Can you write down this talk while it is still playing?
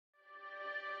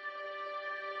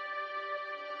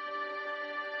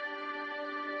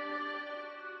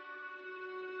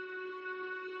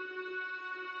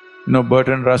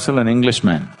Bertrand Russell, an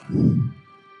Englishman.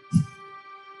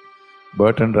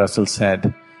 Bertrand Russell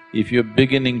said, if you're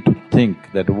beginning to think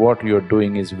that what you're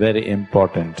doing is very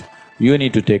important, you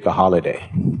need to take a holiday.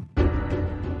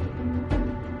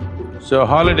 So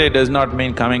holiday does not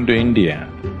mean coming to India.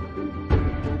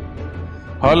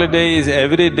 Holiday is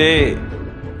every day,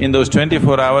 in those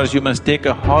 24 hours you must take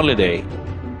a holiday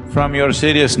from your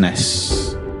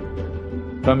seriousness.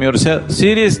 From your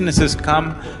seriousness has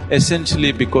come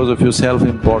essentially because of your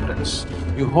self-importance.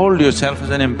 You hold yourself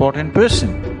as an important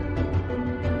person.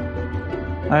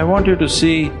 I want you to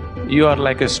see you are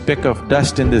like a speck of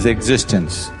dust in this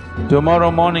existence.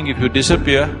 Tomorrow morning if you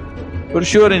disappear, for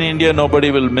sure in India nobody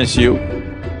will miss you.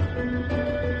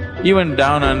 Even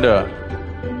down under,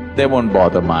 they won't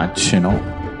bother much,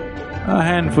 A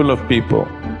handful of people,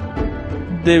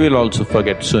 they will also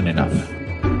forget soon enough.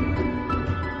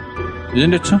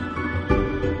 Isn't it so?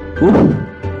 Oof!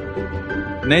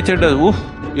 Nature does oof,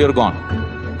 you're gone.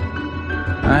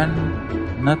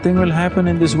 And nothing will happen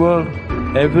in this world.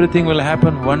 Everything will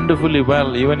happen wonderfully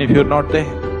well even if you're not there.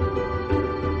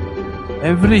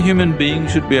 Every human being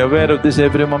should be aware of this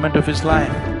every moment of his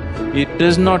life. It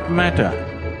does not matter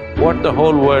what the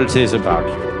whole world says about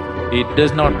you. It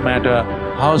does not matter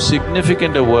how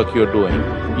significant a work you're doing.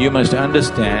 You must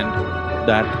understand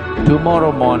that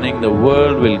tomorrow morning the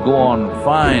world will go on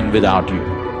fine without you.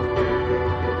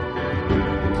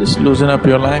 Just loosen up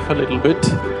your life a little bit,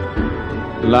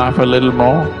 laugh a little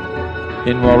more,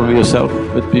 involve yourself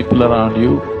with people around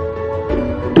you.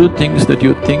 Do things that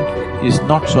you think is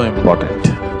not so important.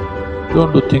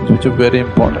 Don't do things which are very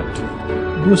important.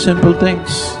 Do simple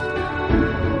things.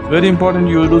 Very important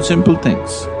you will do simple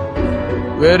things.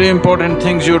 Very important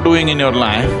things you're doing in your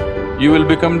life, you will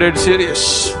become dead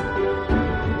serious.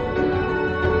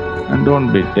 And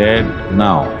don't be dead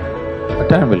now, a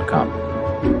time will come.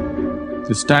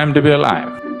 It's time to be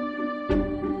alive.